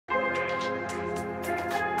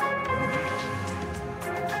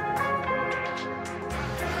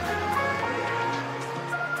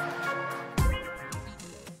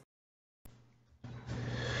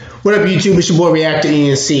What up, YouTube? It's your boy Reactor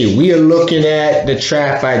ENC. We are looking at the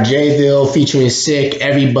track by J-Ville featuring SYK,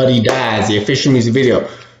 Everybody Dies, the official music video.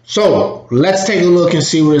 So let's take a look and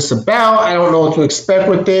see what it's about. I don't know what to expect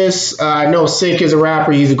with this. I know SYK is a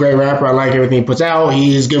rapper. He's a great rapper. I like everything he puts out.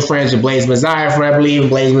 He's good friends with Blaze Messiah, from I believe.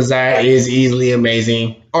 Blaze Messiah is easily an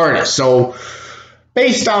amazing artist. So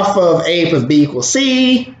based off of A plus B equals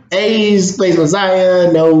C, A's Blaze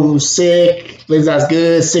Messiah, no SYK. Blaze Messiah's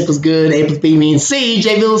good, SYK was good. A plus B means C.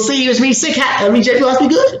 J-Ville C, which means SYK. J-Ville has to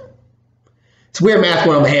be good. It's weird math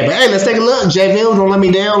going on my head, but hey, let's take a look. J-Ville, don't let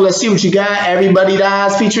me down. Let's see what you got. Everybody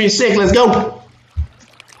Dies featuring SYK. Let's go.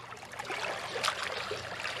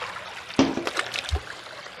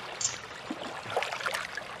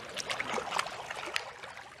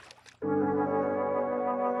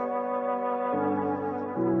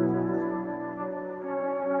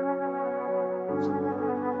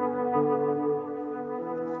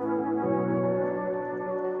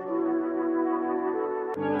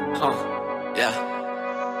 Yeah.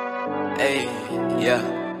 Hey, yeah.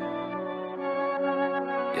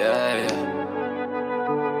 Yeah, yeah.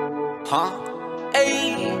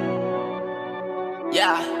 Hey.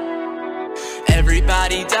 Yeah.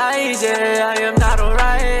 Everybody dies, yeah, I am not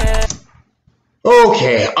alright.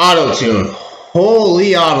 Okay, auto-tune.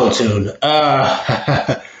 Holy auto-tune.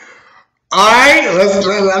 Alright,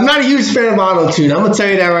 I'm not a huge fan of auto-tune. I'm gonna tell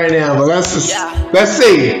you that right now, but let's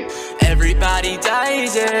see. Everybody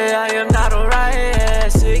dies, yeah, I am not alright.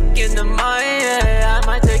 SYK in the mind, yeah, I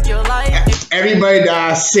might take your life. Everybody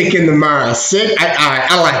Dies, SYK in the mind. SYK,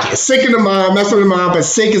 I like it. SYK in the mind, mess with the mind, but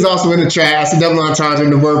SYK is also in the track. That's a double entendre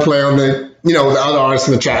in the wordplay on the, the other artists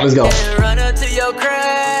in the track. Let's go. Run up to your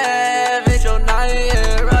crib, it's your night,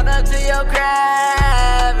 yeah. Run up to your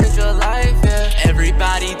crib, it's your life, yeah.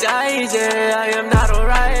 Everybody dies, yeah, I am not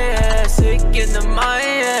alright. Yeah. SYK in the mind,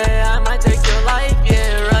 yeah, I might take your life,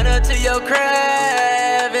 yeah. Run up to your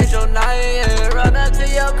crib, it's your night, yeah. Run up to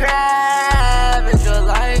your crib, it's your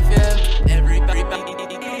life, yeah. Everybody,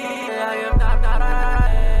 yeah, I am not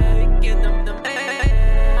alright. SYK in the mind,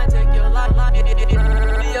 I take your life,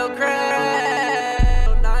 your crib.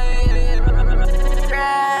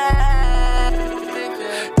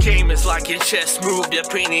 Game is like your chess move,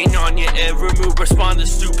 depending on your every move. Respond to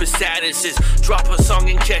stupid statuses. Drop a song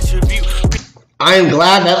and catch a view. I am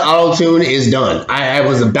glad that auto-tune is done.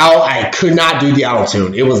 I could not do the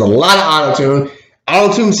auto-tune. It was a lot of auto-tune.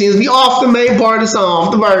 Auto-tune seems to be off the main part of the song,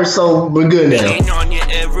 off the verse, so we're good now. On your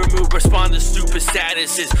every move, respond to stupid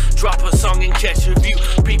statuses. Drop a song and catch a view.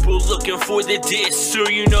 People looking for the diss, so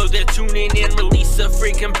you know they're tuning in. Release a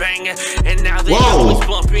freaking banger, and now they always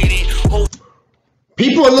bumping it.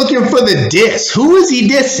 People are looking for the diss. Who is he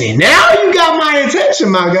dissing? Now you got my attention,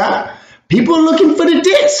 my guy. People are looking for the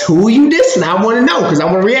diss. Who are you dissing? I want to know, because I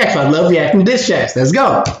want to react. I love reacting to diss tracks. Let's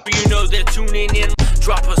go. You know they're tuning in.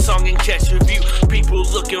 Drop a song and catch a view. People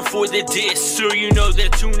looking for the diss, so you know they're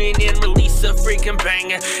tuning in. Release a freaking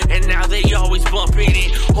banger, and now they always bumping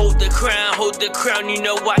it. Hold the crown, you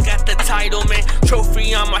know I got the title, man.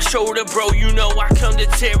 Trophy on my shoulder, bro, you know I come to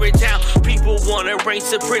tear it down. People wanna reign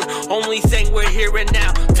supreme, only thing we're hearing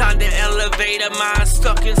now. Time to elevate a mind,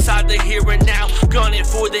 stuck inside the here and now. Gunning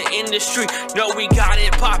for the industry, no, we got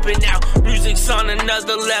it popping now. Music's on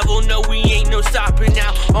another level, no, we ain't no stopping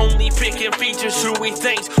now. Only picking features who we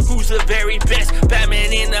thinks, who's the very best.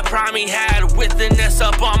 Batman in the prime he had, with the nest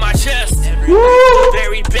up on my chest. The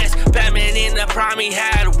very best. Batman in the prime he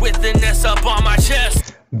had, with the nest up on my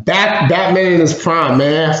chest. Batman in his prime,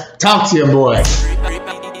 man. Talk to your boy.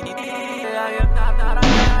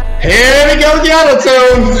 Here we go with the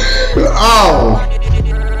auto-tune. Oh.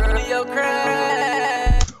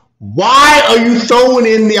 Why are you throwing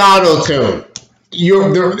in the auto-tune?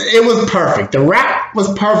 It was perfect. The rap was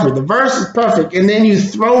perfect. The verse is perfect. And then you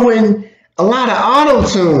throw in a lot of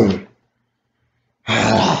auto-tune.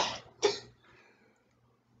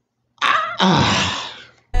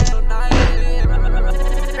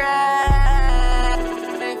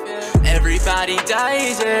 Everybody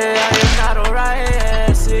dies, yeah, I am not alright. Yeah.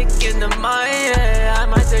 SYK in the mind, yeah, I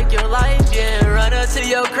might take your life, yeah. Run up to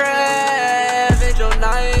your crib, it's your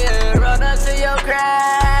night, yeah. Run up to your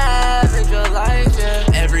crib, it's your life, yeah.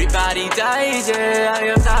 Everybody dies, yeah, I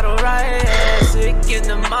am not alright. Yeah. SYK in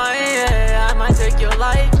the mind, yeah, I might take your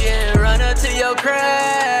life, yeah. Run up to your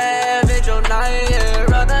crib, it's your night, yeah.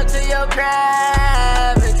 Run up to your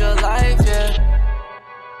crib, it's your life, yeah.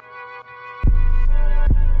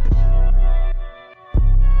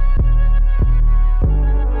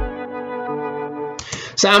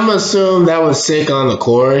 So I'm gonna assume that was SYK on the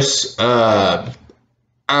chorus. Yeah,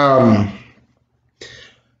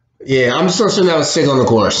 I'm just assuming that was SYK on the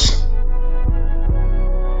chorus.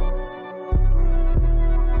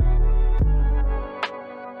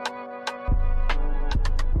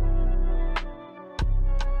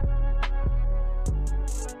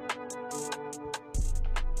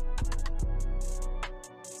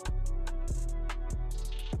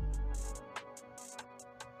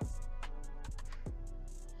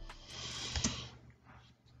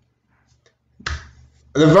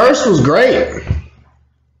 The verse was great.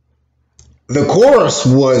 The chorus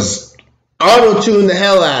was auto-tuned the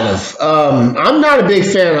hell out of. I'm not a big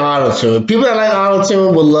fan of auto-tune. People that like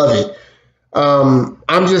auto-tune will love it.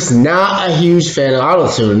 I'm just not a huge fan of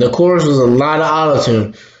auto-tune. The chorus was a lot of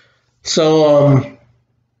auto-tune. So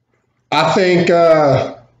I think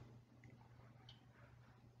I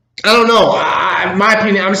don't know. In my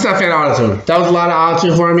opinion, I'm just not a fan of auto-tune. That was a lot of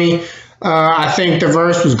auto-tune for me. I think the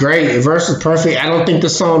verse was great. The verse was perfect. I don't think the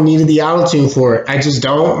song needed the auto-tune for it. I just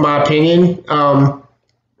don't, my opinion. But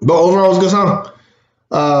overall, it was a good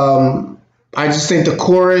song. I just think the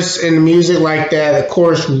chorus and the music like that, the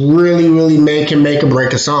chorus really can make or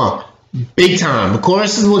break a song. Big time. The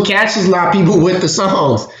chorus is what catches a lot of people with the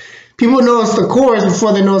songs. People notice the chorus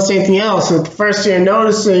before they notice anything else. So the first thing you're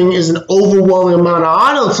noticing is an overwhelming amount of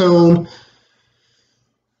auto-tune.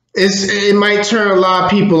 It might turn a lot of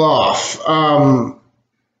people off.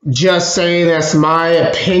 Just saying that's my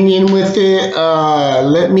opinion with it.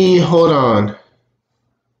 Let me hold on.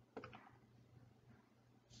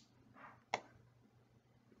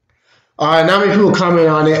 Not many people comment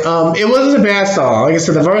on it. It wasn't a bad song. Like I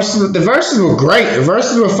said, the verses were great. The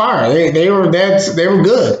verses were fire. They were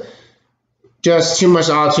good. Just too much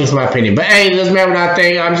auto-tune for my opinion. But hey, it doesn't matter what I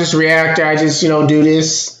think. I'm just a reactor. I just do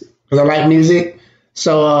this because I like music.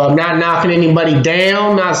 So I'm not knocking anybody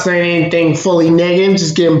down, not saying anything fully negative,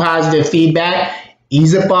 just giving positive feedback.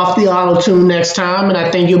 Ease up off the auto-tune next time, and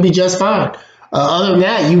I think you'll be just fine. Other than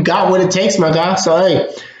that, you got what it takes, my guy. So, hey,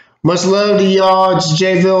 much love to y'all. It's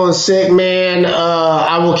J-Ville and SYK, man.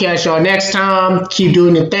 I will catch y'all next time. Keep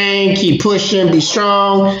doing the thing. Keep pushing. Be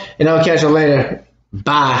strong. And I'll catch y'all later.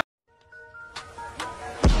 Bye.